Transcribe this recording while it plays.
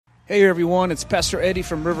Hey everyone, it's Pastor Eddie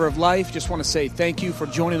from River of Life. Just want to say thank you for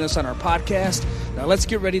joining us on our podcast. Now let's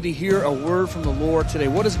get ready to hear a word from the Lord today.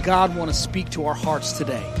 What does God want to speak to our hearts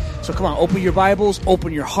today? So come on, open your Bibles,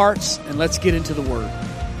 open your hearts, and let's get into the Word.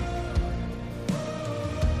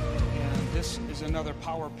 And this is another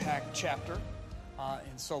power-packed chapter,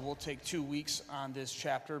 and so we'll take 2 weeks on this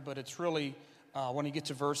chapter, but it's really, when you get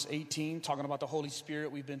to verse 18, talking about the Holy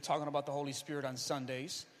Spirit. We've been talking about the Holy Spirit on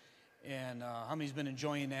Sundays. And how many's been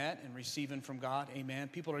enjoying that and receiving from God? Amen.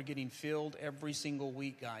 People are getting filled every single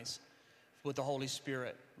week, guys, with the Holy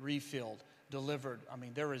Spirit, refilled, delivered. I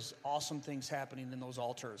mean, there is awesome things happening in those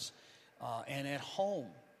altars. And at home,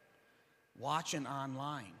 watching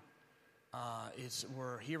online,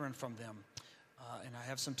 we're hearing from them. And I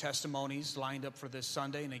have some testimonies lined up for this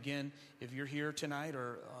Sunday. And again, if you're here tonight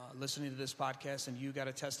or listening to this podcast and you got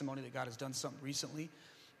a testimony that God has done something recently,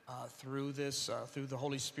 through the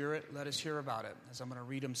Holy Spirit, let us hear about it. As I'm going to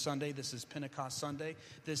read them Sunday, this is Pentecost Sunday.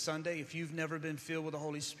 This Sunday, if you've never been filled with the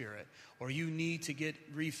Holy Spirit, or you need to get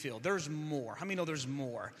refilled, there's more. How many know there's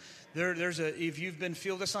more? If you've been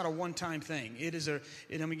filled, that's not a one-time thing. You're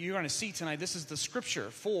going to see tonight, this is the scripture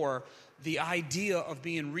for the idea of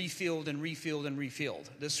being refilled and refilled and refilled.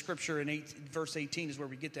 This scripture in verse 18 is where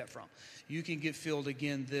we get that from. You can get filled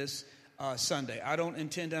again this Sunday. I don't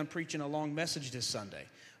intend on preaching a long message this Sunday.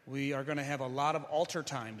 We are going to have a lot of altar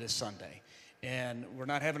time this Sunday. And we're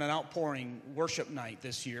not having an outpouring worship night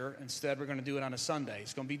this year. Instead, we're going to do it on a Sunday.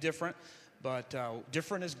 It's going to be different, but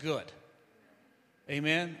different is good.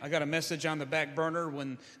 Amen? I got a message on the back burner.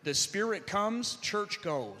 When the Spirit comes, church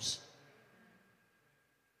goes.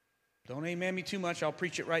 Don't amen me too much. I'll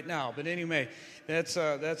preach it right now. But anyway, that's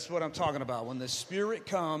what I'm talking about. When the Spirit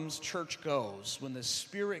comes, church goes. When the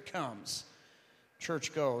Spirit comes,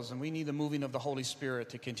 church goes. And we need the moving of the Holy Spirit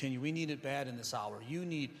to continue. We need it bad in this hour.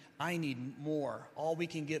 I need more. All we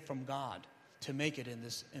can get from God to make it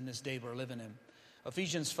in this day we're living in.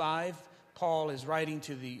 Ephesians 5, Paul is writing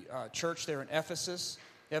to the church there in Ephesus.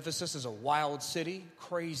 Ephesus is a wild city,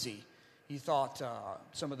 crazy. He thought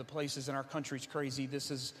some of the places in our country is crazy.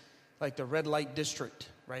 This is like the red light district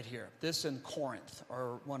right here. This and Corinth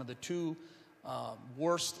are one of the two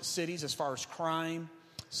worst cities as far as crime,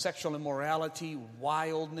 sexual immorality,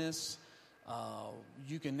 wildness.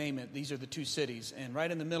 You can name it. These are the two cities. And right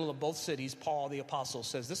in the middle of both cities, Paul the Apostle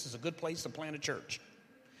says, this is a good place to plant a church.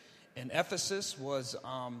 And Ephesus was,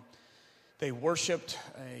 they worshipped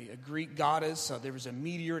a Greek goddess. There was a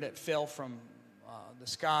meteor that fell from the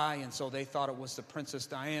sky, and so they thought it was the Princess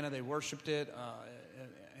Diana. They worshipped it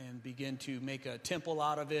and began to make a temple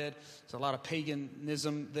out of it. There's a lot of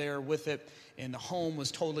paganism there with it. And the home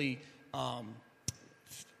was totally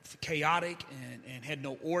chaotic and had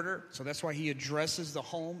no order. So that's why he addresses the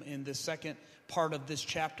home in the second part of this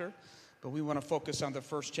chapter. But we want to focus on the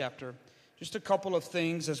first chapter. Just a couple of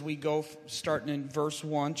things as we go, starting in verse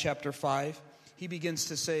 1, chapter 5. He begins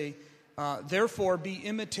to say, therefore be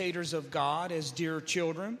imitators of God as dear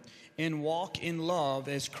children, and walk in love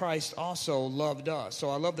as Christ also loved us. So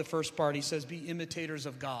I love the first part. He says, be imitators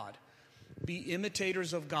of God. Be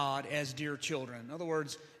imitators of God as dear children. In other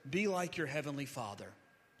words, be like your heavenly Father.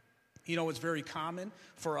 You know, it's very common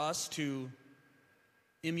for us to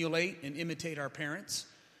emulate and imitate our parents.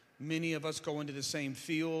 Many of us go into the same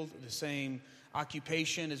field, the same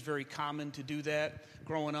occupation. It's very common to do that.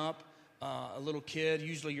 Growing up, a little kid,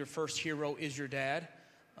 usually your first hero is your dad.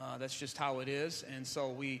 That's just how it is. And so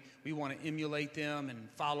we want to emulate them and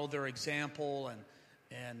follow their example.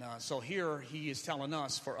 And so here he is telling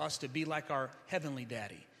us for us to be like our heavenly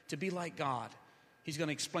daddy, to be like God. He's going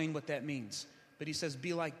to explain what that means. But he says,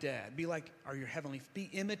 be like dad. Be like your heavenly, be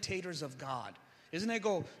imitators of God. Isn't that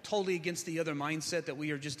go totally against the other mindset that we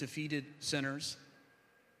are just defeated sinners?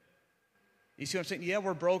 You see what I'm saying? Yeah,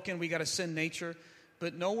 we're broken. We got a sin nature.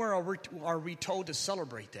 But nowhere are we told to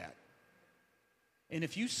celebrate that. And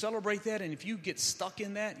if you celebrate that and if you get stuck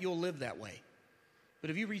in that, you'll live that way. But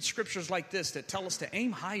if you read scriptures like this that tell us to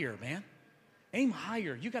aim higher, man. Aim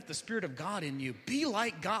higher. You got the Spirit of God in you. Be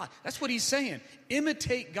like God. That's what he's saying.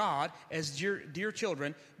 Imitate God as dear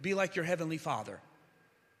children. Be like your heavenly Father.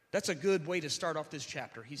 That's a good way to start off this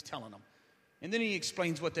chapter. He's telling them. And then he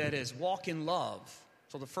explains what that is. Walk in love.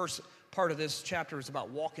 So the first part of this chapter is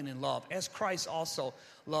about walking in love. As Christ also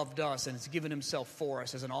loved us and has given himself for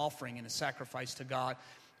us as an offering and a sacrifice to God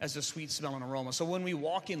as a sweet-smelling aroma. So when we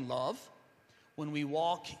walk in love, when we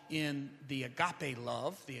walk in the agape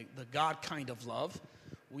love, the God kind of love,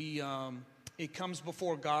 it comes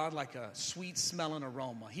before God like a sweet-smelling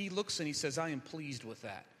aroma. He looks and he says, I am pleased with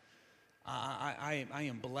that. I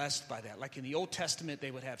am blessed by that. Like in the Old Testament, they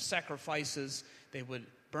would have sacrifices. They would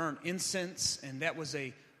burn incense, and that was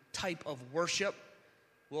a type of worship.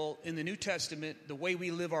 Well, in the New Testament, the way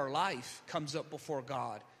we live our life comes up before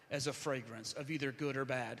God as a fragrance of either good or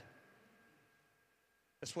bad.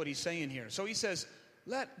 That's what he's saying here. So he says,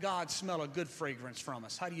 let God smell a good fragrance from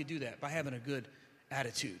us. How do you do that? By having a good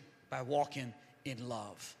attitude, by walking in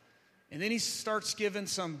love. And then he starts giving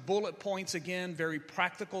some bullet points again, very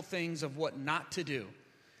practical things of what not to do.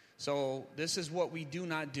 So this is what we do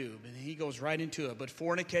not do. And he goes right into it. But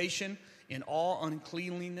fornication in all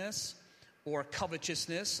uncleanliness or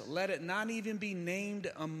covetousness, let it not even be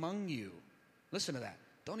named among you. Listen to that.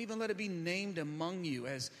 Don't even let it be named among you,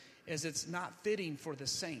 as it's not fitting for the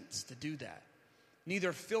saints to do that.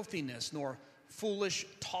 Neither filthiness, nor foolish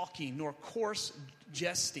talking, nor coarse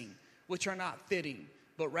jesting, which are not fitting,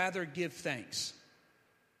 but rather give thanks.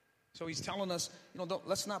 So he's telling us,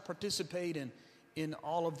 let's not participate in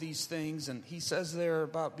all of these things. And he says there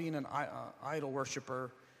about being an idol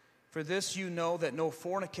worshiper. For this you know that no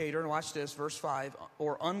fornicator, and watch this, verse 5,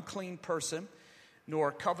 or unclean person,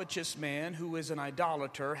 nor covetous man who is an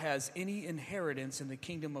idolater has any inheritance in the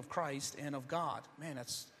kingdom of Christ and of God. Man,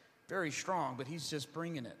 that's very strong, but he's just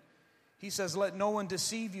bringing it. He says, let no one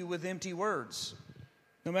deceive you with empty words,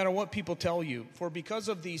 no matter what people tell you. For because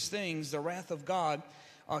of these things, the wrath of God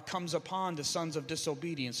comes upon the sons of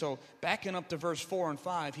disobedience. So backing up to verse 4 and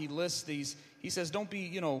 5, he lists these. He says, don't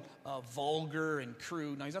be, vulgar and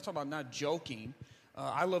crude. Now, he's not talking about not joking.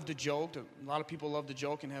 I love to joke. A lot of people love to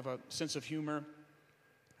joke and have a sense of humor.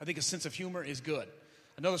 I think a sense of humor is good.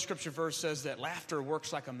 Another scripture verse says that laughter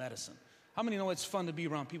works like a medicine. How many know it's fun to be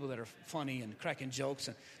around people that are funny and cracking jokes?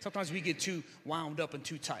 And sometimes we get too wound up and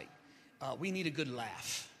too tight. We need a good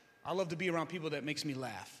laugh. I love to be around people that makes me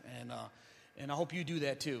laugh. And I hope you do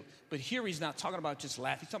that too. But here he's not talking about just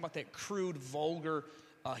laugh. He's talking about that crude, vulgar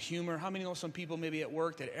humor. How many know some people maybe at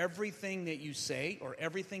work that everything that you say or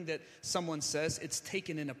everything that someone says, it's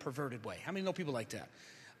taken in a perverted way? How many know people like that?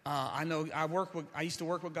 I know I used to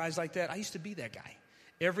work with guys like that. I used to be that guy.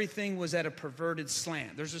 Everything was at a perverted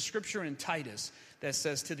slant. There's a scripture in Titus that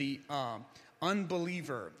says to the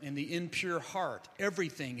unbeliever in the impure heart,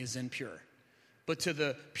 everything is impure. But to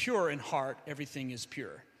the pure in heart, everything is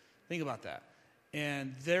pure. Think about that.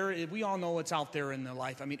 And we all know what's out there in the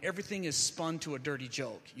life. I mean, everything is spun to a dirty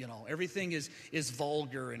joke. Everything is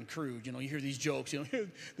vulgar and crude. You hear these jokes.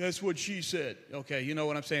 That's what she said. Okay, you know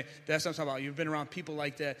what I'm saying? That's what I'm talking about. You've been around people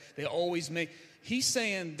like that. They always He's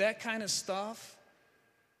saying that kind of stuff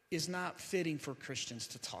is not fitting for Christians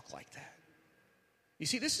to talk like that. You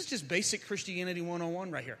see, this is just basic Christianity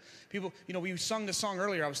 101 right here. People, we sung the song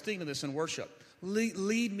earlier. I was thinking of this in worship.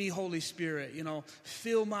 Lead me, Holy Spirit.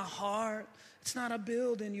 Fill my heart. It's not a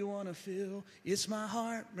building you want to fill. It's my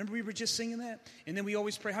heart. Remember we were just singing that? And then we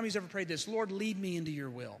always pray. How many's ever prayed this? Lord, lead me into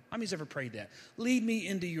your will. How many's ever prayed that? Lead me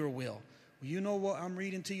into your will. Well, you know what I'm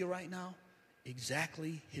reading to you right now?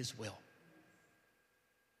 Exactly his will.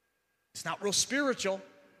 It's not real spiritual.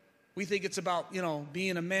 We think it's about,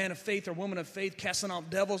 being a man of faith or woman of faith, casting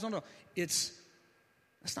out devils. No. Let's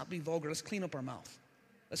not be vulgar. Let's clean up our mouth.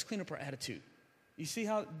 Let's clean up our attitude. You see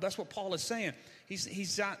how that's what Paul is saying.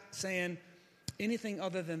 He's not saying anything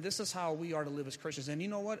other than this is how we are to live as Christians. And you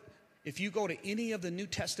know what? If you go to any of the New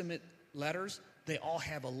Testament letters, they all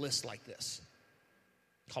have a list like this.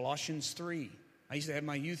 Colossians 3. I used to have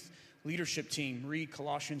my youth leadership team read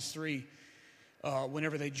Colossians 3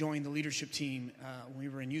 whenever they joined the leadership team when we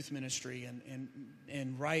were in youth ministry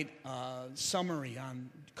and write a summary on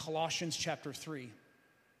Colossians chapter 3.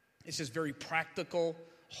 It's just very practical,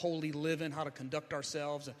 holy living, how to conduct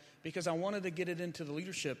ourselves. Because I wanted to get it into the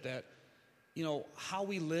leadership that, how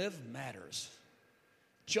we live matters.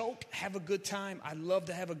 Joke, have a good time. I love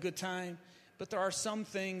to have a good time. But there are some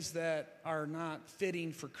things that are not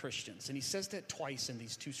fitting for Christians. And he says that twice in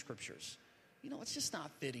these two scriptures. It's just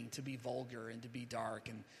not fitting to be vulgar and to be dark.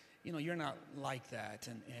 And, you're not like that.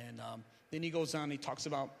 And then he goes on, he talks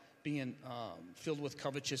about being filled with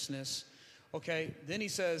covetousness. Okay, then he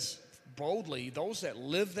says boldly, those that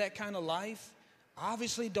live that kind of life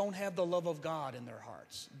obviously don't have the love of God in their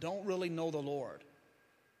hearts, don't really know the Lord.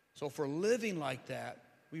 So if we're living like that,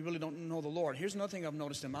 we really don't know the Lord. Here's another thing I've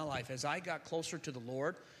noticed in my life. As I got closer to the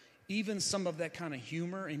Lord, even some of that kind of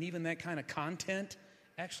humor and even that kind of content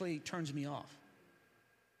actually turns me off.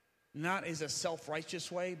 Not as a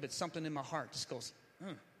self-righteous way, but something in my heart just goes,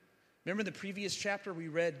 Remember the previous chapter we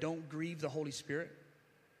read, don't grieve the Holy Spirit?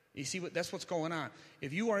 You see, that's what's going on.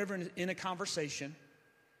 If you are ever in a conversation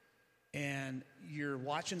and you're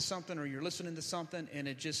watching something or you're listening to something and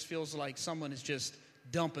it just feels like someone is just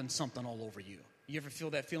dumping something all over you. You ever feel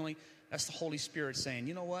that feeling? That's the Holy Spirit saying,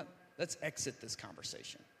 you know what? Let's exit this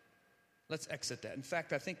conversation. Let's exit that. In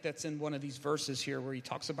fact, I think that's in one of these verses here where he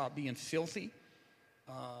talks about being filthy.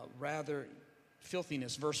 Rather,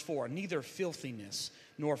 filthiness, verse 4, neither filthiness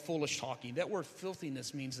nor foolish talking. That word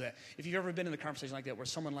filthiness means that if you've ever been in a conversation like that where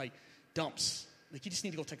someone like dumps, like you just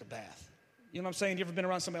need to go take a bath. You know what I'm saying? You ever been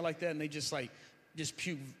around somebody like that and they just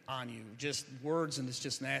puke on you, just words and it's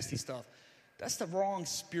just nasty stuff. That's the wrong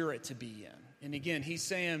spirit to be in. And again, he's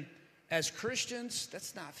saying, as Christians,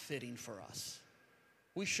 that's not fitting for us.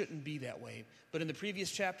 We shouldn't be that way. But in the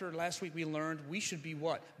previous chapter, last week we learned we should be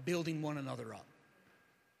what? Building one another up.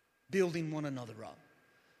 Building one another up.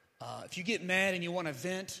 If you get mad and you want to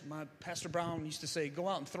vent, my Pastor Brown used to say, go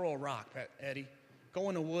out and throw a rock, Eddie. Go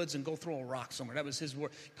in the woods and go throw a rock somewhere. That was his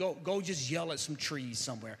word. Go just yell at some trees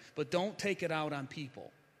somewhere. But don't take it out on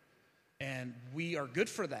people. And we are good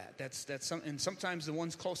for that. And sometimes the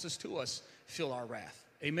ones closest to us feel our wrath.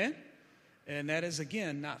 Amen? And that is,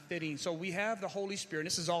 again, not fitting. So we have the Holy Spirit.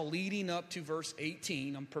 This is all leading up to verse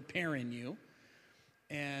 18. I'm preparing you.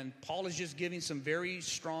 And Paul is just giving some very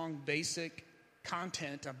strong, basic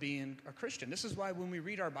content of being a Christian. This is why when we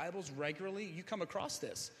read our Bibles regularly, you come across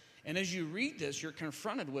this. And as you read this, you're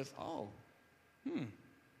confronted with,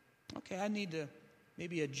 okay, I need to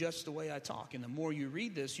maybe adjust the way I talk. And the more you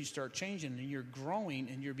read this, you start changing and you're growing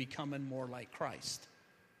and you're becoming more like Christ.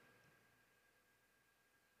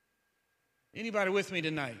 Anybody with me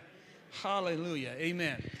tonight? Hallelujah.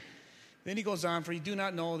 Amen. Then he goes on, for you do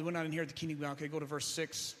not know, we're not in here at the kingdom. Okay, go to verse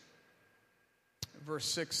 6. Verse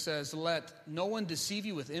 6 says, let no one deceive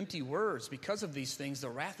you with empty words. Because of these things, the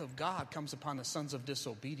wrath of God comes upon the sons of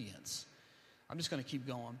disobedience. I'm just going to keep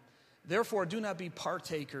going. Therefore, do not be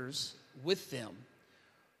partakers with them,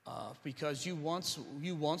 because you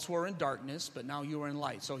once were in darkness, but now you are in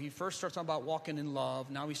light. So he first starts talking about walking in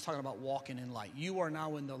love. Now he's talking about walking in light. You are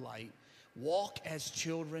now in the light. Walk as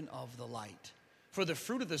children of the light. For the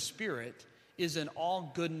fruit of the Spirit is in all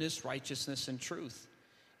goodness, righteousness, and truth.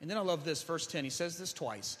 And then I love this, verse 10. He says this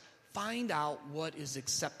twice. Find out what is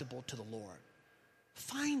acceptable to the Lord.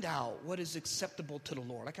 Find out what is acceptable to the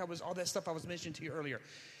Lord. All that stuff I was mentioning to you earlier.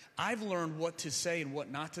 I've learned what to say and what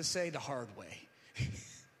not to say the hard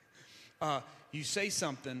way. You say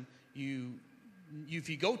something, if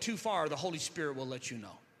you go too far, the Holy Spirit will let you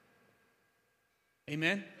know.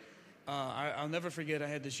 Amen? I'll never forget, I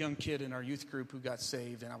had this young kid in our youth group who got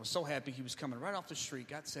saved, and I was so happy. He was coming right off the street,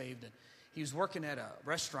 got saved, and he was working at a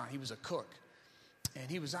restaurant. He was a cook, and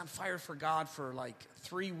he was on fire for God for like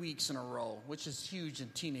 3 weeks in a row, which is huge in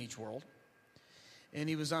teenage world. And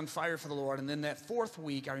he was on fire for the Lord. And then that fourth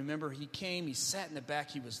week, I remember he came, he sat in the back,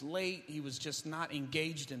 he was late, he was just not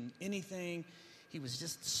engaged in anything. He was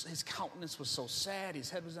just, his countenance was so sad, his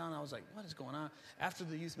head was down. I was like, what is going on? After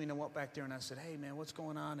the youth meeting, I went back there and I said, hey man, what's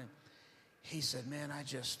going on? And he said, man,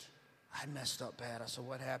 I messed up bad. I said,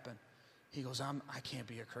 what happened? He goes, I can't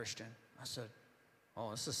be a Christian. I said, oh,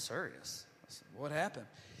 this is serious. I said, what happened?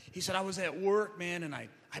 He said, I was at work, man, and I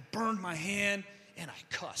burned my hand and I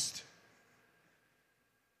cussed.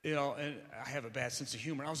 You know, and I have a bad sense of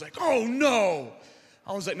humor. I was like, oh no.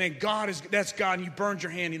 I was like, man, that's God, and you burned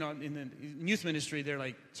your hand. You know, in the youth ministry, they're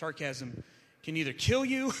like, sarcasm can either kill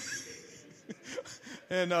you.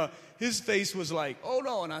 And his face was like, oh,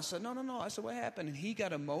 no. And I said, no. I said, what happened? And he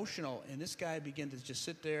got emotional. And this guy began to just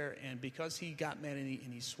sit there. And because he got mad and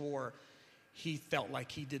he swore, he felt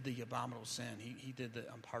like he did the abominable sin. He did the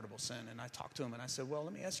unpardonable sin. And I talked to him and I said, well,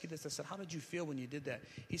 let me ask you this. I said, how did you feel when you did that?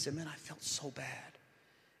 He said, man, I felt so bad.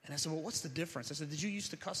 And I said, well, what's the difference? I said, did you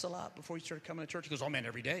used to cuss a lot before you started coming to church? He goes, oh, man,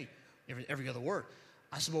 every day, every other word.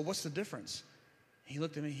 I said, well, what's the difference? He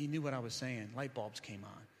looked at me. He knew what I was saying. Light bulbs came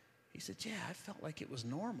on. He said, yeah, I felt like it was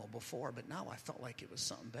normal before, but now I felt like it was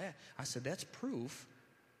something bad. I said, that's proof,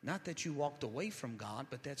 not that you walked away from God,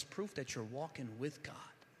 but that's proof that you're walking with God.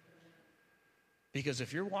 Because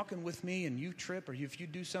if you're walking with me and you trip, or if you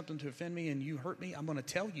do something to offend me and you hurt me, I'm going to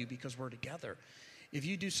tell you because we're together. If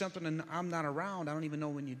you do something and I'm not around, I don't even know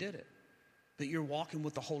when you did it. But you're walking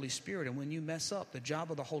with the Holy Spirit, and when you mess up, the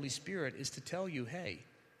job of the Holy Spirit is to tell you, hey,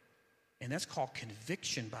 and that's called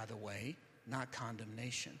conviction, by the way, not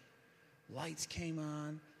condemnation. Lights came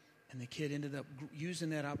on, and the kid ended up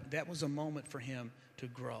using that up. That was a moment for him to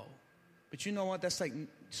grow. But you know what? That's like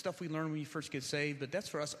stuff we learn when you first get saved, but that's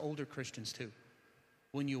for us older Christians too.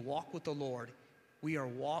 When you walk with the Lord, we are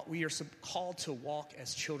called to walk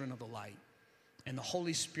as children of the light. And the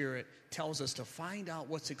Holy Spirit tells us to find out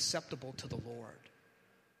what's acceptable to the Lord.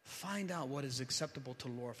 Find out what is acceptable to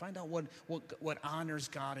the Lord. Find out what honors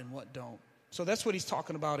God and what don't. So that's what he's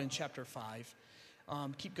talking about in chapter 5.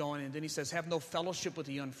 Keep going, and then he says, have no fellowship with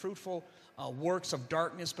the unfruitful works of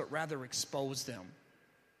darkness, but rather expose them.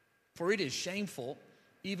 For it is shameful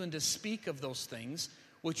even to speak of those things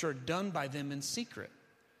which are done by them in secret.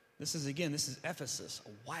 This is Ephesus,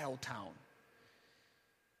 a wild town.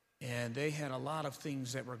 And they had a lot of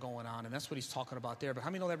things that were going on, and that's what he's talking about there. But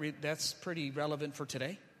how many know that that's pretty relevant for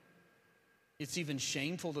today? It's even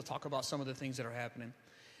shameful to talk about some of the things that are happening.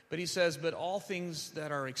 But he says, but all things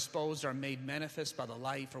that are exposed are made manifest by the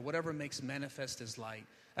light, for whatever makes manifest is light.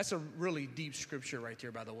 That's a really deep scripture right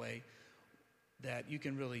there, by the way, that you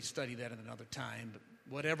can really study that at another time. But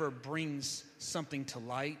whatever brings something to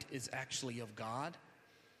light is actually of God.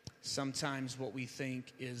 Sometimes what we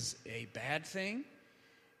think is a bad thing,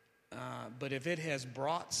 but if it has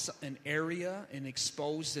brought an area and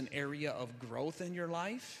exposed an area of growth in your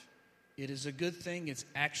life, it is a good thing. It's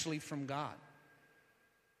actually from God.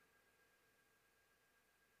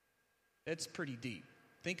 It's pretty deep.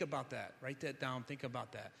 Think about that. Write that down. Think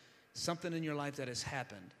about that. Something in your life that has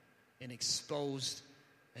happened and exposed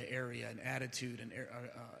an area, an attitude,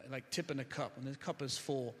 like tipping a cup. When the cup is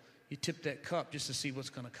full, you tip that cup just to see what's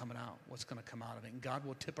going to come out of it. And God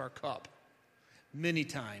will tip our cup many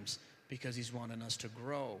times because he's wanting us to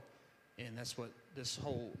grow. And that's what this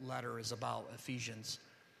whole letter is about, Ephesians.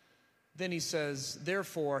 Then he says,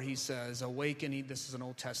 therefore, he says, awakening, this is an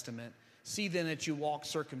Old Testament. See then that you walk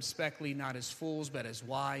circumspectly, not as fools, but as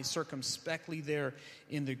wise. Circumspectly there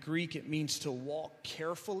in the Greek, it means to walk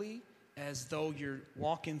carefully as though you're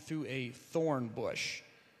walking through a thorn bush.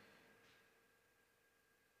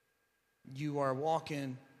 You are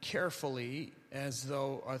walking carefully as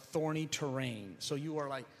though a thorny terrain. So you are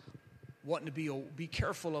like wanting to be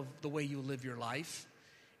careful of the way you live your life.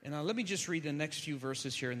 And let me just read the next few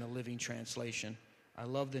verses here in the Living Translation. I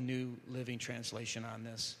love the New Living Translation on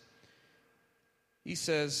this. He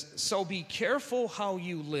says, so be careful how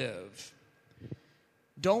you live.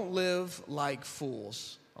 Don't live like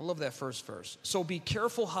fools. I love that first verse. So be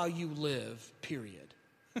careful how you live, period.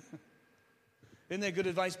 Isn't that good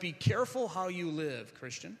advice? Be careful how you live,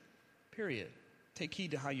 Christian, period. Take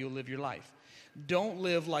heed to how you live your life. Don't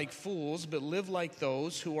live like fools, but live like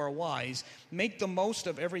those who are wise. Make the most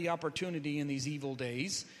of every opportunity in these evil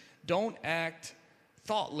days. Don't act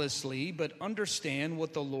thoughtlessly, but understand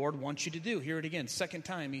what the Lord wants you to do. Hear it again. Second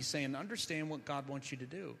time, he's saying, understand what God wants you to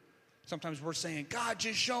do. Sometimes we're saying, God,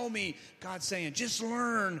 just show me. God's saying, just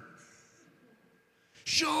learn.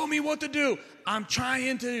 Show me what to do. I'm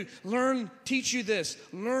trying to learn, teach you this.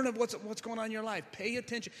 Learn of what's going on in your life. Pay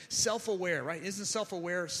attention. Self-aware, right? Isn't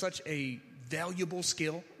self-aware such a valuable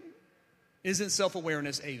skill? Isn't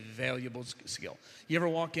self-awareness a valuable skill? You ever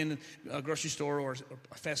walk in a grocery store or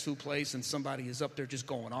a fast food place and somebody is up there just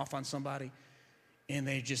going off on somebody and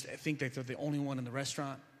they just think that they're the only one in the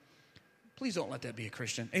restaurant? Please don't let that be a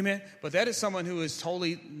Christian. Amen? But that is someone who is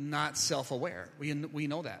totally not self-aware. We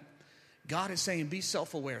know that. God is saying be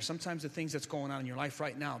self-aware. Sometimes the things that's going on in your life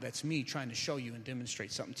right now, that's me trying to show you and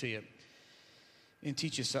demonstrate something to you and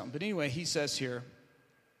teach you something. But anyway, he says here,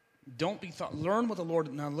 learn what the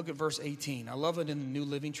Lord, now look at verse 18. I love it in the New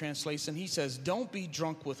Living Translation. He says, don't be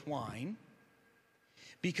drunk with wine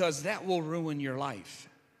because that will ruin your life.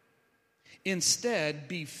 Instead,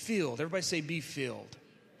 be filled. Everybody say be filled.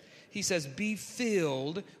 He says, be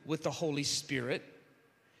filled with the Holy Spirit,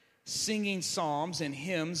 singing psalms and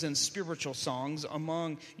hymns and spiritual songs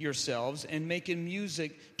among yourselves and making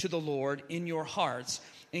music to the Lord in your hearts,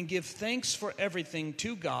 and give thanks for everything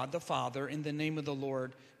to God the Father in the name of the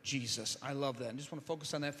Lord Jesus. I love that. I just want to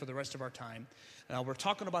focus on that for the rest of our time. We're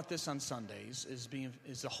talking about this on Sundays,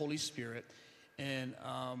 is the Holy Spirit. And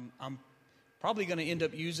I'm probably going to end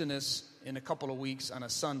up using this in a couple of weeks on a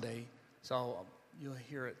Sunday. So you'll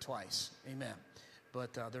hear it twice. Amen.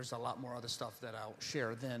 But there's a lot more other stuff that I'll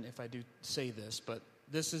share then if I do say this. But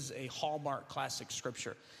this is a hallmark classic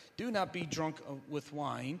scripture. Do not be drunk with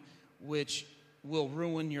wine, which will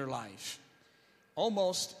ruin your life.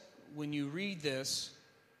 Almost, when you read this,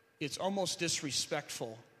 it's almost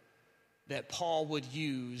disrespectful that Paul would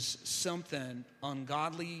use something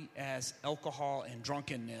ungodly as alcohol and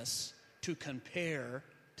drunkenness to compare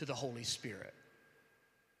to the Holy Spirit.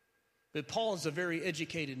 But Paul is a very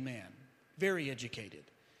educated man, very educated.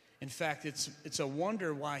 In fact, it's a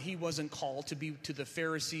wonder why he wasn't called to be to the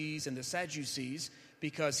Pharisees and the Sadducees,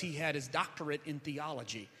 because he had his doctorate in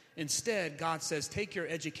theology. Instead, God says, take your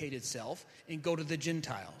educated self and go to the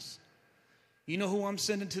Gentiles. You know who I'm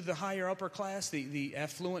sending to the higher upper class, the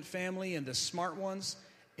affluent family and the smart ones?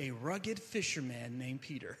 A rugged fisherman named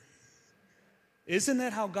Peter. Isn't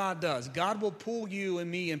that how God does? God will pull you and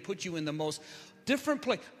me and put you in the most different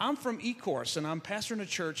place. I'm from Ecorse, and I'm pastoring a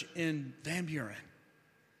church in Van Buren.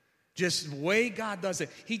 Just the way God does it.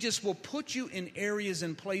 He just will put you in areas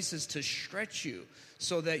and places to stretch you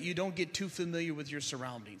so that you don't get too familiar with your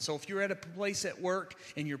surroundings. So if you're at a place at work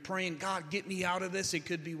and you're praying, God, get me out of this, it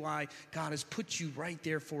could be why God has put you right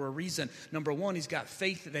there for a reason. Number one, he's got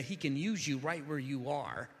faith that he can use you right where you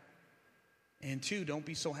are. And two, don't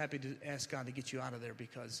be so happy to ask God to get you out of there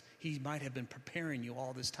because he might have been preparing you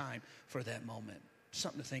all this time for that moment.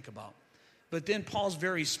 Something to think about. But then Paul's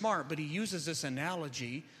very smart, but he uses this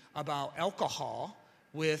analogy about alcohol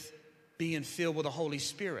with being filled with the Holy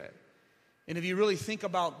Spirit. And if you really think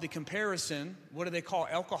about the comparison, what do they call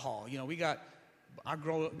alcohol? You know, I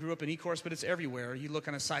grew up in Ecorse, but it's everywhere. You look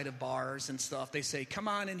on a side of bars and stuff. They say, come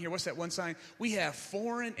on in here. What's that one sign? We have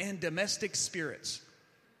foreign and domestic spirits.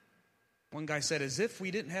 One guy said, as if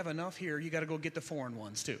we didn't have enough here, you got to go get the foreign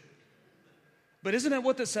ones too. But isn't that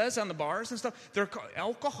what this says on the bars and stuff?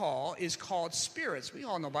 Alcohol is called spirits. We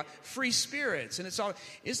all know about free spirits. And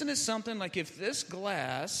isn't it something like if this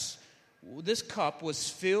cup was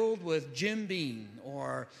filled with Jim Beam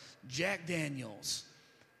or Jack Daniels,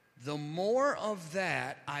 the more of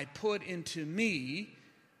that I put into me,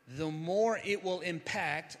 the more it will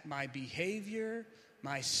impact my behavior,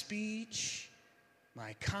 my speech,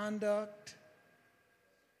 my conduct.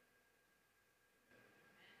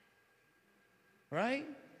 Right?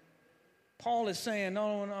 Paul is saying,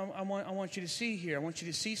 no, I want you to see here. I want you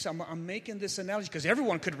to see something. I'm making this analogy because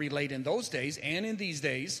everyone could relate in those days and in these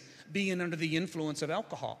days being under the influence of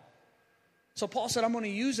alcohol. So Paul said, I'm going to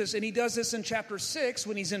use this. And he does this in chapter 6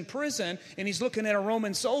 when he's in prison and he's looking at a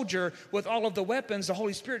Roman soldier with all of the weapons. The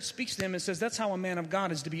Holy Spirit speaks to him and says, that's how a man of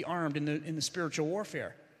God is to be armed in the spiritual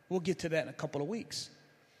warfare. We'll get to that in a couple of weeks.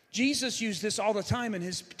 Jesus used this all the time in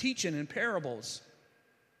his teaching and parables.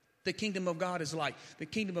 The kingdom of God is like. The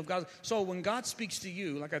kingdom of God. So when God speaks to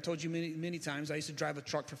you, like I told you many times, I used to drive a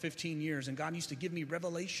truck for 15 years, and God used to give me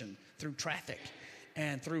revelation through traffic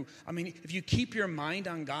and if you keep your mind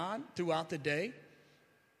on God throughout the day,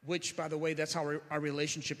 which, by the way, that's how our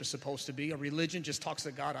relationship is supposed to be. A religion just talks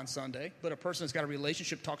to God on Sunday, but a person that's got a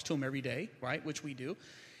relationship talks to him every day, right, which we do.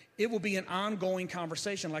 It will be an ongoing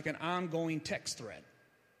conversation, like an ongoing text thread.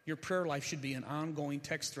 Your prayer life should be an ongoing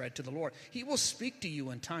text thread to the Lord. He will speak to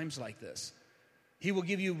you in times like this. He will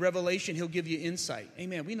give you revelation. He'll give you insight.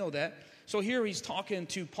 Amen. We know that. So here he's talking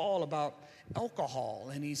to Paul about alcohol,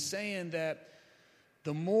 and he's saying that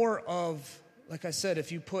the more of, like I said,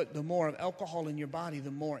 if you put the more of alcohol in your body, the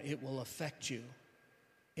more it will affect you.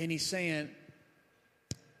 And he's saying,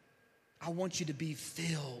 I want you to be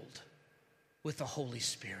filled with the Holy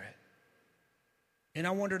Spirit. And I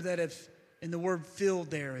wonder that if, and the word filled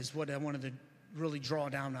there is what I wanted to really draw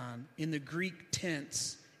down on. In the Greek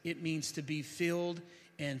tense, it means to be filled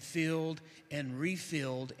and filled and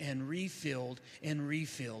refilled and refilled and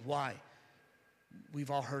refilled. Why? We've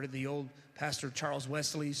all heard of the old Pastor Charles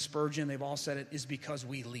Wesley, Spurgeon, they've all said it, is because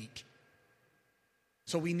we leak.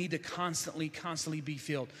 So we need to constantly be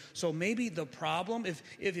filled. So maybe the problem,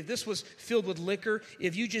 if this was filled with liquor,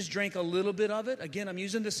 if you just drank a little bit of it, again, I'm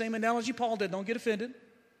using the same analogy Paul did, don't get offended.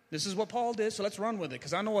 This is what Paul did, so let's run with it,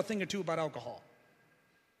 because I know a thing or two about alcohol.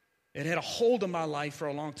 It had a hold on my life for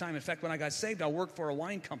a long time. In fact, when I got saved, I worked for a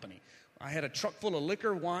wine company. I had a truck full of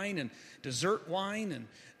liquor, wine, and dessert wine,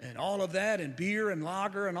 and all of that, and beer and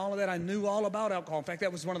lager and all of that. I knew all about alcohol. In fact,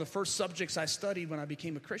 that was one of the first subjects I studied when I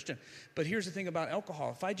became a Christian. But here's the thing about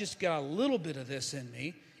alcohol. If I just got a little bit of this in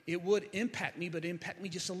me, it would impact me, but impact me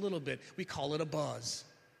just a little bit. We call it a buzz.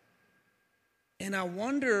 And I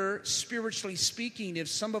wonder, spiritually speaking, if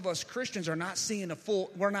some of us Christians are not seeing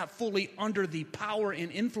we're not fully under the power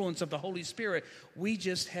and influence of the Holy Spirit. We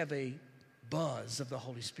just have a buzz of the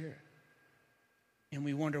Holy Spirit. And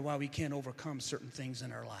we wonder why we can't overcome certain things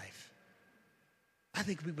in our life. I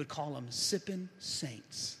think we would call them sipping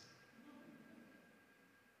saints.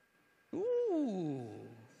 Ooh,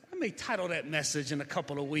 I may title that message in a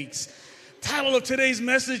couple of weeks. Title of today's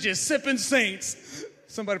message is Sipping Saints.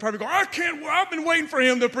 Somebody probably go, I've been waiting for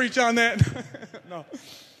him to preach on that. No.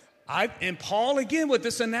 And Paul, again, with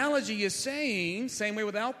this analogy is saying, same way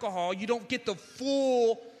with alcohol, you don't get the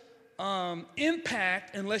full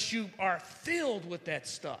impact unless you are filled with that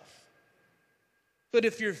stuff. But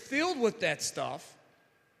if you're filled with that stuff,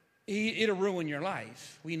 it'll ruin your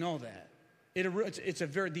life. We know that. The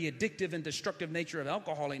addictive and destructive nature of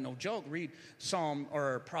alcohol ain't no joke. Read Psalm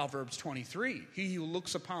or Proverbs 23. He who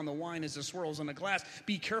looks upon the wine as it swirls in the glass,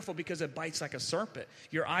 be careful because it bites like a serpent.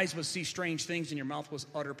 Your eyes will see strange things and your mouth will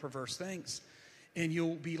utter perverse things. And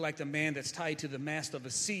you'll be like the man that's tied to the mast of a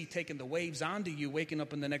sea, taking the waves onto you, waking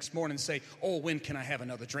up in the next morning and say, oh, when can I have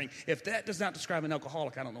another drink? If that does not describe an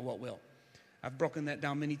alcoholic, I don't know what will. I've broken that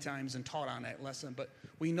down many times and taught on that lesson, but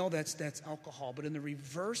we know that's alcohol. But in the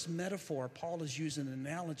reverse metaphor, Paul is using an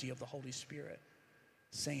analogy of the Holy Spirit,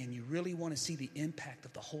 saying you really want to see the impact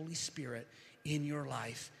of the Holy Spirit in your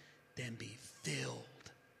life, then be filled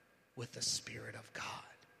with the Spirit of God.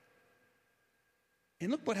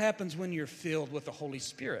 And look what happens when you're filled with the Holy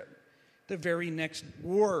Spirit. The very next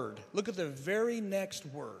word. Look at the very next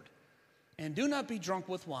word. And do not be drunk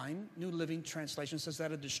with wine. New Living Translation says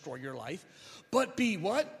that'll destroy your life. But be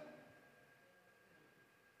what?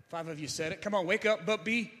 5 of you said it. Come on, wake up. But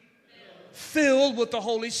be filled with the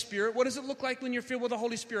Holy Spirit. What does it look like when you're filled with the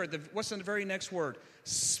Holy Spirit? What's in the very next word?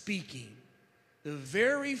 Speaking. The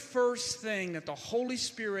very first thing that the Holy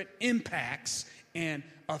Spirit impacts and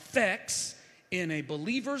affects in a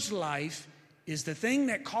believer's life is the thing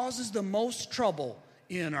that causes the most trouble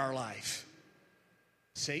in our life.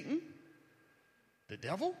 Satan? The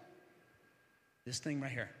devil? This thing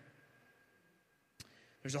right here.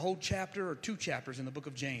 There's a whole chapter or 2 chapters in the book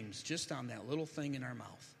of James just on that little thing in our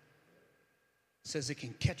mouth. It says it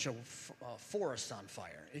can catch a forest on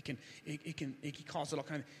fire. It can cause it all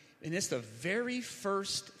kind of... And it's the very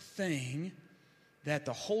first thing that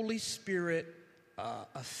the Holy Spirit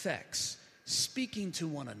affects, speaking to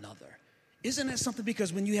one another. Isn't that something?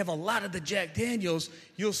 Because when you have a lot of the Jack Daniels,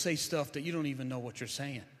 you'll say stuff that you don't even know what you're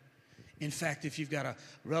saying. In fact, if you've got a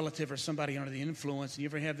relative or somebody under the influence, and you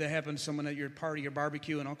ever have that happen to someone at your party or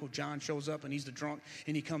barbecue, and Uncle John shows up and he's the drunk,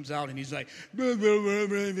 and he comes out and he's like, blah, blah, blah,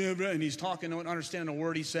 blah, blah, blah, and he's talking, don't understand a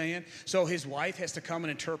word he's saying. So his wife has to come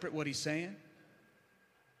and interpret what he's saying.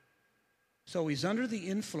 So he's under the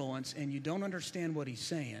influence and you don't understand what he's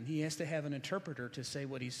saying. He has to have an interpreter to say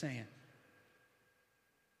what he's saying.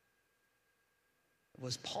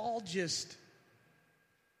 Was Paul just...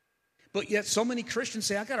 But yet so many Christians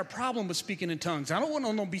say, I got a problem with speaking in tongues. I don't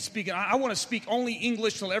want to be speaking. I want to speak only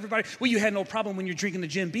English to everybody. Well, you had no problem when you're drinking the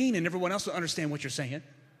Jim Beam and everyone else will understand what you're saying.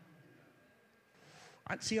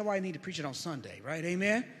 I see why I need to preach it on Sunday, right?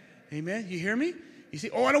 Amen? Amen? You hear me? You see,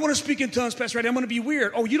 I don't want to speak in tongues, Pastor Ray. I'm going to be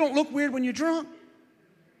weird. Oh, you don't look weird when you're drunk?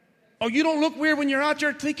 Oh, you don't look weird when you're out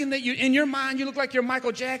there thinking that in your mind you look like you're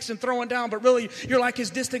Michael Jackson throwing down, but really you're like his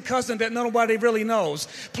distant cousin that nobody really knows.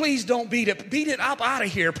 Please don't beat it. Beat it up out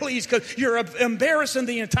of here, please, because you're embarrassing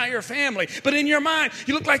the entire family. But in your mind,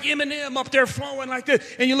 you look like Eminem up there flowing like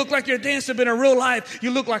this, and you look like you're dancing, but in real life, you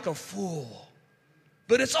look like a fool.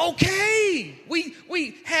 But it's okay. We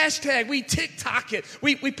hashtag, we TikTok it.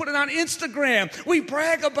 We put it on Instagram. We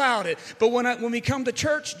brag about it. But when we come to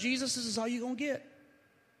church, Jesus, this is all you're going to get.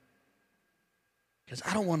 Because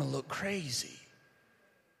I don't want to look crazy.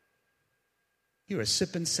 You're a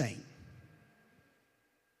sipping saint.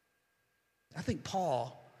 I think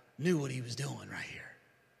Paul knew what he was doing right here.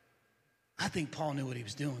 I think Paul knew what he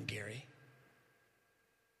was doing, Gary.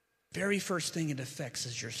 Very first thing it affects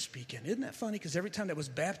is you're speaking. Isn't that funny? Because every time that was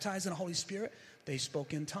baptized in the Holy Spirit, they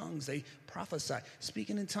spoke in tongues. They prophesied.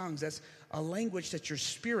 Speaking in tongues, that's a language that your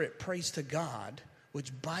spirit prays to God,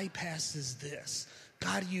 which bypasses this.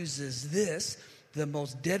 God uses this, the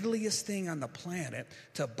most deadliest thing on the planet,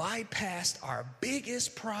 to bypass our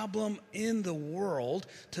biggest problem in the world,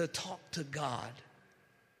 to talk to God.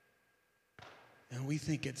 And we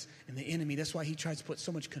think it's in the enemy. That's why he tries to put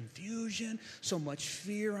so much confusion, so much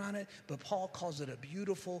fear on it. But Paul calls it a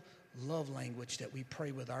beautiful love language that we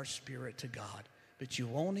pray with our spirit to God. But you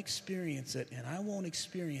won't experience it, and I won't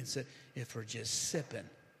experience it if we're just sipping.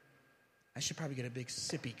 I should probably get a big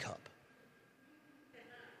sippy cup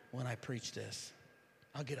when I preach this.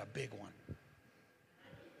 I'll get a big one.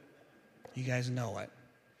 You guys know it.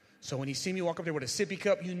 So when you see me walk up there with a sippy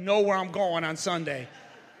cup, you know where I'm going on Sunday.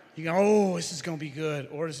 You go, oh, this is going to be good,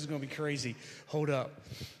 or this is going to be crazy. Hold up.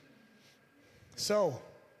 So,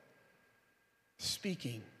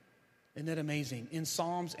 speaking, isn't that amazing? In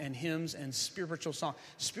psalms and hymns and spiritual songs.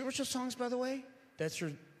 Spiritual songs, by the way, that's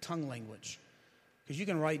your tongue language. Because you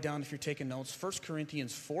can write down, if you're taking notes, 1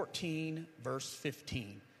 Corinthians 14, verse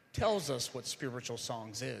 15 tells us what spiritual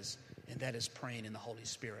songs is, and that is praying in the Holy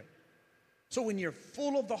Spirit. So when you're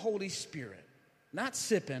full of the Holy Spirit, not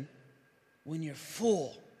sipping, when you're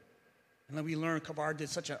full. And then we learned, Kavar did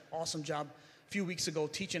such an awesome job a few weeks ago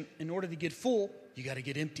teaching, in order to get full, you got to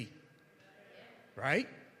get empty. Right?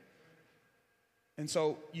 And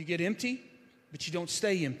so you get empty, but you don't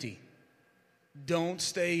stay empty. Don't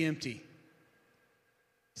stay empty.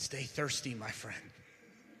 Stay thirsty, my friend.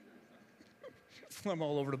 I'm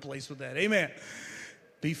all over the place with that. Amen.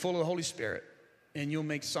 Be full of the Holy Spirit, and you'll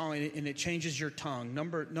make song, and it changes your tongue.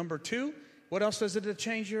 Number 2, what else does it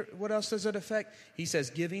change? What else does it affect? He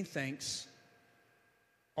says, giving thanks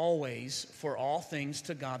always for all things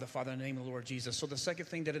to God the Father in the name of the Lord Jesus. So the second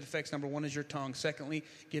thing that it affects, number one, is your tongue. Secondly,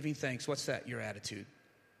 giving thanks. What's that? Your attitude.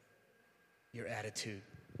 Your attitude.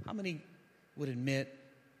 How many would admit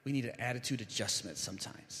we need an attitude adjustment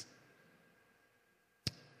sometimes?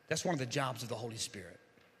 That's one of the jobs of the Holy Spirit.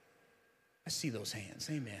 I see those hands.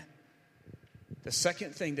 Amen. The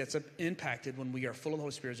second thing that's impacted when we are full of the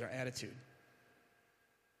Holy Spirit is our attitude.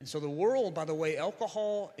 And so the world, by the way,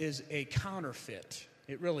 alcohol is a counterfeit.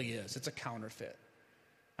 It really is. It's a counterfeit.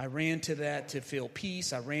 I ran to that to feel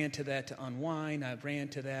peace. I ran to that to unwind. I ran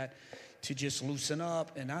to that to just loosen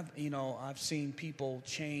up. And I've seen people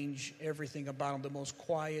change everything about them. The most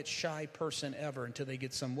quiet, shy person ever until they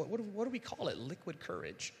get some, what do we call it? Liquid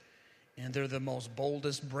courage. And they're the most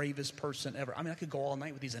boldest, bravest person ever. I mean, I could go all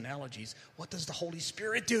night with these analogies. What does the Holy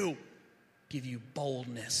Spirit do? Give you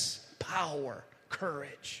boldness, power,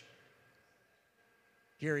 courage.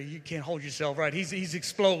 Gary, you can't hold yourself right. He's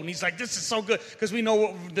exploding. He's like, this is so good. Because we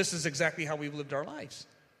know this is exactly how we've lived our lives.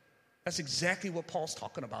 That's exactly what Paul's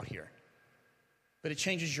talking about here. But it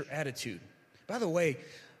changes your attitude. By the way,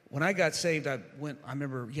 when I got saved, I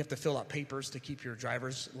remember you have to fill out papers to keep your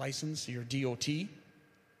driver's license, your DOT.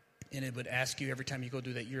 And it would ask you every time you go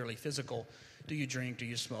do that yearly physical, do you drink, do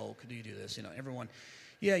you smoke, do you do this? Everyone,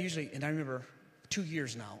 yeah, usually. And I remember 2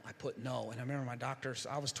 years now, I put no. And I remember my doctor,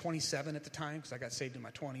 I was 27 at the time because I got saved in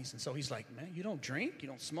my 20s. And so he's like, man, you don't drink? You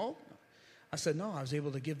don't smoke? I said, no, I was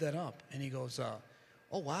able to give that up. And he goes,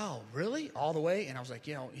 oh, wow, really? All the way? And I was like,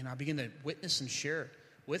 I began to witness and share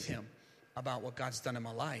with him about what God's done in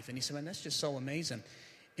my life. And he said, man, that's just so amazing.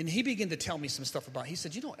 And he began to tell me some stuff about, he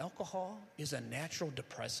said, alcohol is a natural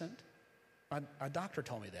depressant. A doctor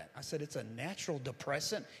told me that. I said, it's a natural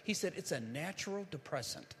depressant? He said, it's a natural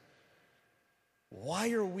depressant.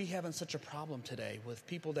 Why are we having such a problem today with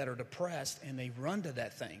people that are depressed and they run to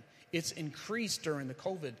that thing? It's increased during the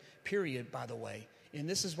COVID period, by the way. And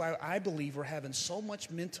this is why I believe we're having so much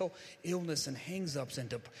mental illness and hangs-ups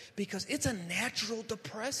because it's a natural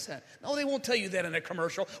depressant. No, they won't tell you that in a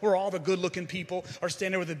commercial where all the good-looking people are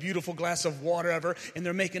standing there with a beautiful glass of water ever, and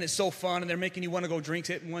they're making it so fun, and they're making you want to go drink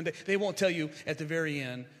it one day. They won't tell you at the very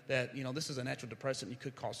end that, this is a natural depressant. You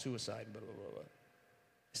could cause suicide, blah, blah, blah, blah.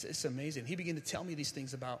 It's amazing. He began to tell me these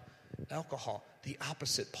things about alcohol. The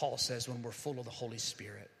opposite, Paul says, when we're full of the Holy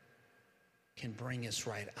Spirit, can bring us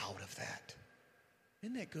right out of that.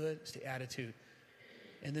 Isn't that good? It's the attitude.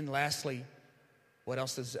 And then lastly, what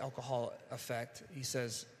else does alcohol affect? He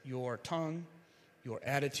says, your tongue, your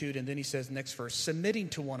attitude, and then he says, next verse, submitting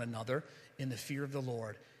to one another in the fear of the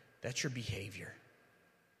Lord. That's your behavior.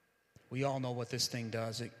 We all know what this thing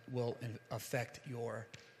does. It will affect your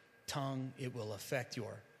tongue. It will affect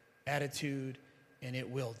your attitude. And it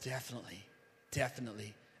will definitely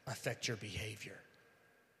affect your behavior.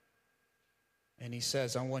 And he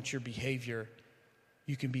says, I want your behavior.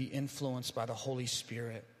 You can be influenced by the Holy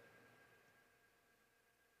Spirit.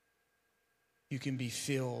 You can be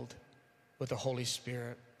filled with the Holy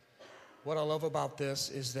Spirit. What I love about this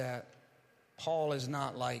is that Paul is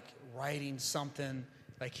not like writing something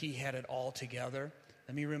like he had it all together.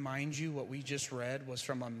 Let me remind you what we just read was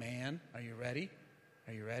from a man. Are you ready?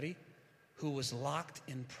 Are you ready? Who was locked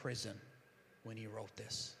in prison when he wrote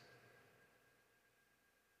this.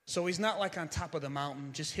 So he's not like on top of the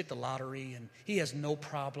mountain, just hit the lottery, and he has no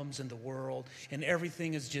problems in the world, and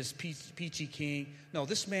everything is just peachy keen. No,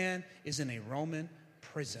 this man is in a Roman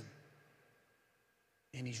prison.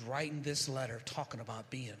 And he's writing this letter talking about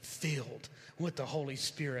being filled with the Holy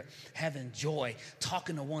Spirit, having joy,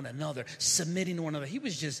 talking to one another, submitting to one another. He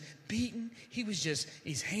was just beaten.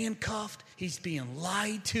 He's handcuffed. He's being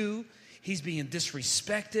lied to. He's being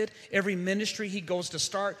disrespected. Every ministry he goes to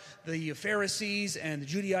start, the Pharisees and the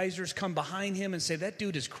Judaizers come behind him and say, that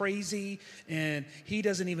dude is crazy, and he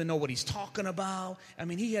doesn't even know what he's talking about. I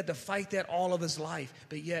mean, he had to fight that all of his life.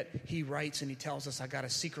 But yet he writes and he tells us, I got a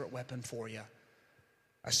secret weapon for you.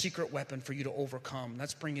 A secret weapon for you to overcome.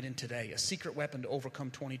 Let's bring it in today. A secret weapon to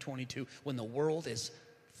overcome 2022 when the world is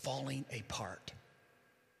falling apart.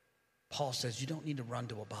 Paul says you don't need to run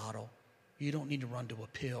to a bottle. You don't need to run to a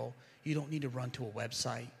pill. You don't need to run to a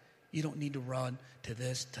website. You don't need to run to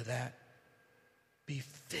this, to that. Be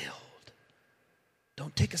filled.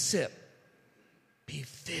 Don't take a sip. Be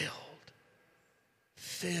filled.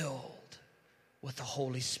 Filled with the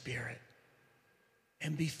Holy Spirit.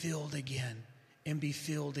 And be filled again. And be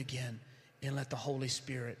filled again. And let the Holy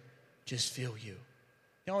Spirit just fill you.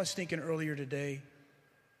 I was thinking earlier today,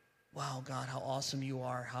 wow, God, how awesome you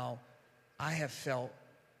are. How I have felt.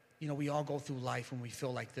 We all go through life when we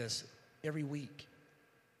feel like this every week.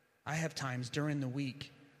 I have times during the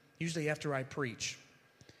week, usually after I preach,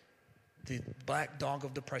 the black dog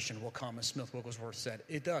of depression will come, as Smith Wigglesworth said.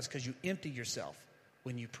 It does, because you empty yourself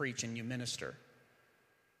when you preach and you minister.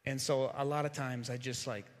 And so a lot of times I just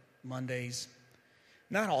like Mondays,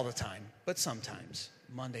 not all the time, but sometimes.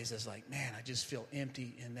 Mondays is like, man, I just feel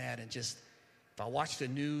empty in that. And just, if I watch the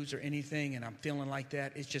news or anything and I'm feeling like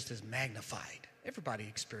that, it's just as magnified. Everybody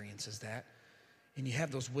experiences that. And you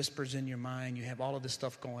have those whispers in your mind. You have all of this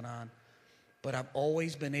stuff going on. But I've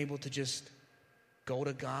always been able to just go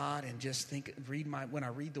to God and just think, when I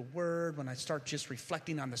read the Word, when I start just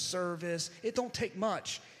reflecting on the service, it don't take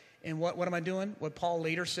much. And what am I doing? What Paul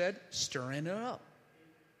later said, stirring it up.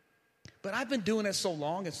 But I've been doing it so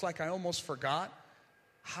long, it's like I almost forgot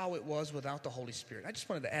how it was without the Holy Spirit. I just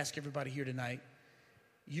wanted to ask everybody here tonight,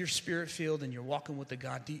 you're Spirit-filled and you're walking with the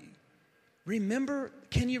God.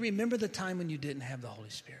 Can you remember the time when you didn't have the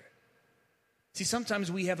Holy Spirit? See,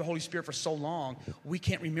 sometimes we have the Holy Spirit for so long, we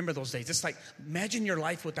can't remember those days. It's like, imagine your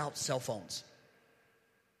life without cell phones.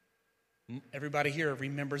 Everybody here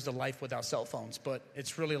remembers the life without cell phones, but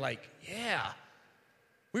it's really like, yeah.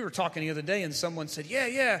 We were talking the other day, and someone said,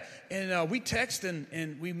 yeah, and we texted,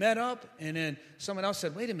 and we met up, and then someone else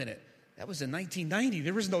said, wait a minute, that was in 1990.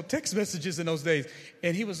 There was no text messages in those days.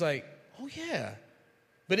 And he was like, oh, yeah.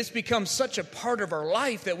 But it's become such a part of our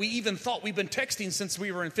life that we even thought we've been texting since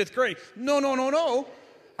we were in 5th grade. No.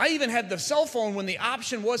 I even had the cell phone when the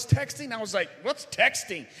option was texting. I was like, what's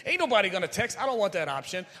texting? Ain't nobody going to text. I don't want that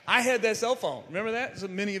option. I had that cell phone. Remember that? So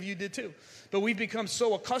many of you did too. But we've become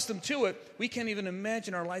so accustomed to it, we can't even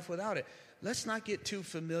imagine our life without it. Let's not get too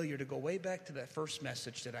familiar, to go way back to that first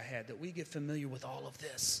message that I had, that we get familiar with all of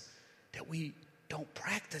this, that we don't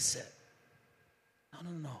practice it.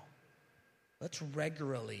 No. Let's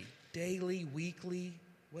regularly, daily, weekly,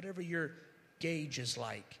 whatever your gauge is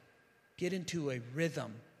like, get into a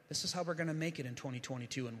rhythm. This is how we're going to make it in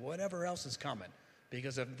 2022 and whatever else is coming.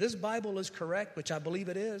 Because if this Bible is correct, which I believe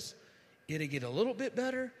it is, it'll get a little bit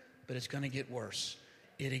better, but it's going to get worse.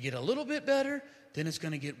 It'll get a little bit better, then it's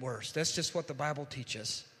going to get worse. That's just what the Bible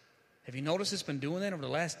teaches. Have you noticed it's been doing that over the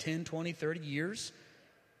last 10, 20, 30 years?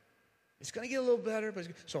 It's going to get a little better.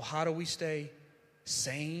 So how do we stay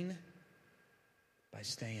sane? By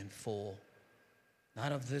staying full.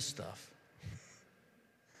 Not of this stuff.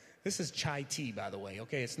 This is chai tea, by the way,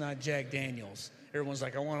 okay? It's not Jack Daniels. Everyone's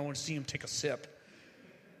like, I want to see him take a sip.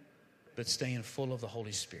 But staying full of the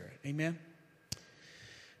Holy Spirit. Amen?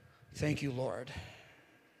 Thank you, Lord.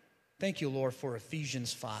 Thank you, Lord, for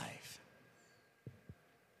Ephesians 5.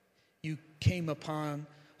 You came upon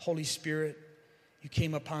Holy Spirit. You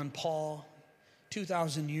came upon Paul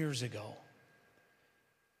 2,000 years ago.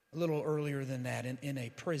 A little earlier than that, in a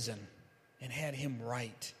prison, and had him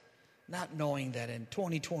write, not knowing that in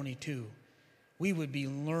 2022, we would be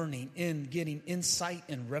learning and getting insight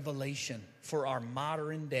and revelation for our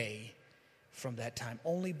modern day from that time.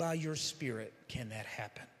 Only by your Spirit can that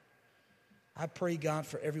happen. I pray, God,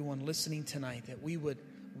 for everyone listening tonight, that we would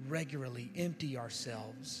regularly empty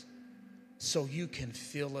ourselves so you can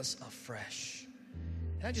fill us afresh.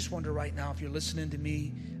 And I just wonder right now, if you're listening to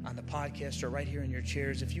me on the podcast or right here in your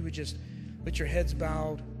chairs, if you would just, with your heads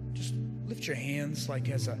bowed, just lift your hands like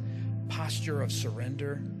as a posture of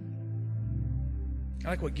surrender. I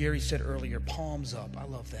like what Gary said earlier, palms up. I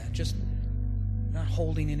love that. Just not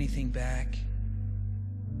holding anything back.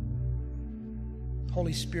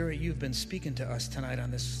 Holy Spirit, you've been speaking to us tonight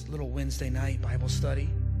on this little Wednesday night Bible study.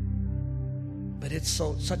 But it's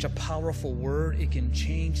such a powerful word, it can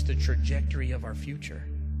change the trajectory of our future.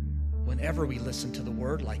 Whenever we listen to the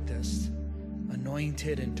word like this,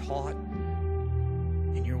 anointed and taught,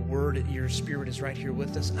 and your word, your Spirit is right here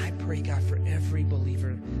with us, I pray, God, for every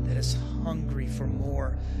believer that is hungry for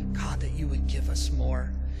more, God, that you would give us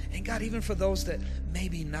more. And God, even for those that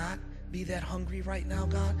maybe not be that hungry right now,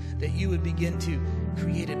 God, that you would begin to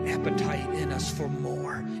create an appetite in us for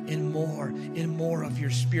more and more and more of your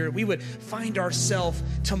Spirit. We would find ourselves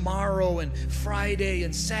tomorrow and Friday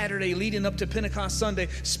and Saturday leading up to Pentecost Sunday,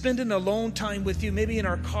 spending alone time with you, maybe in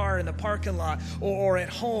our car in the parking lot or at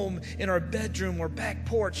home in our bedroom or back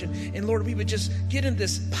porch. And Lord, we would just get in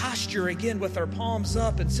this posture again with our palms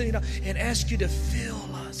up and sitting down and ask you to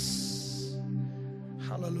fill us.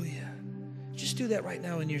 Hallelujah. Just do that right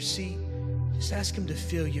now in your seat. Just ask him to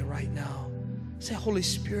fill you right now. Say, Holy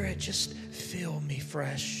Spirit, just fill me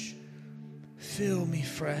fresh. Fill me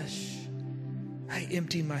fresh. I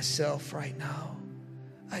empty myself right now.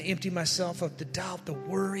 I empty myself of the doubt, the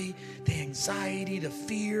worry, the anxiety, the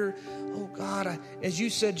fear. Oh God, as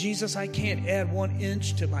you said, Jesus, I can't add 1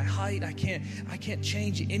 inch to my height. I can't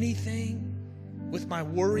change anything with my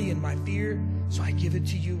worry and my fear. So I give it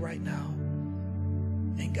to you right now.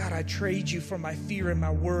 And God, I trade you for my fear and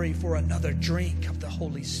my worry for another drink of the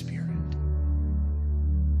Holy Spirit.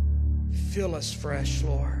 Fill us fresh,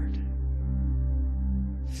 Lord.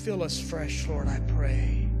 Fill us fresh, Lord, I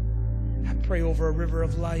pray. I pray over a river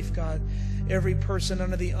of life, God. Every person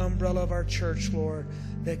under the umbrella of our church, Lord,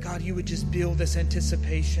 that, God, you would just build this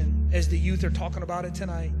anticipation as the youth are talking about it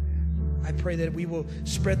tonight. I pray that we will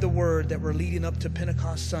spread the word that we're leading up to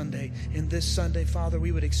Pentecost Sunday. And this Sunday, Father,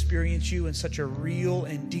 we would experience you in such a real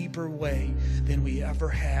and deeper way than we ever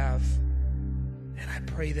have. And I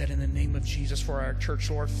pray that in the name of Jesus for our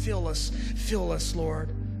church, Lord. Fill us,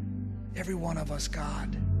 Lord. Every one of us,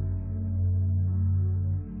 God.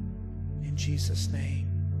 In Jesus' name.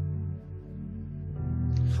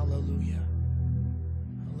 Hallelujah.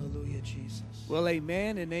 Hallelujah, Jesus. Well,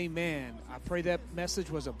 amen and amen. I pray that message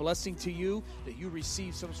was a blessing to you, that you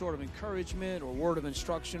received some sort of encouragement or word of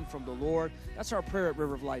instruction from the Lord. That's our prayer at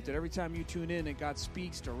River of Life, that every time you tune in, that God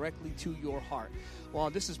speaks directly to your heart. Well,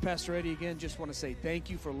 this is Pastor Eddie again. Just want to say thank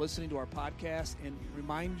you for listening to our podcast and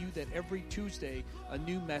remind you that every Tuesday a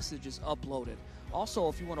new message is uploaded. Also,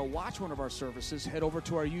 if you want to watch one of our services, head over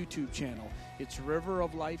to our YouTube channel. It's River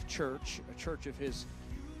of Life Church, a church of His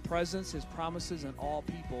presence, His promises, and all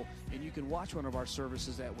people. And you can watch one of our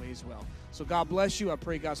services that way as well. So God bless you. I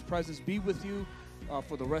pray God's presence be with you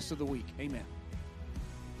for the rest of the week. Amen.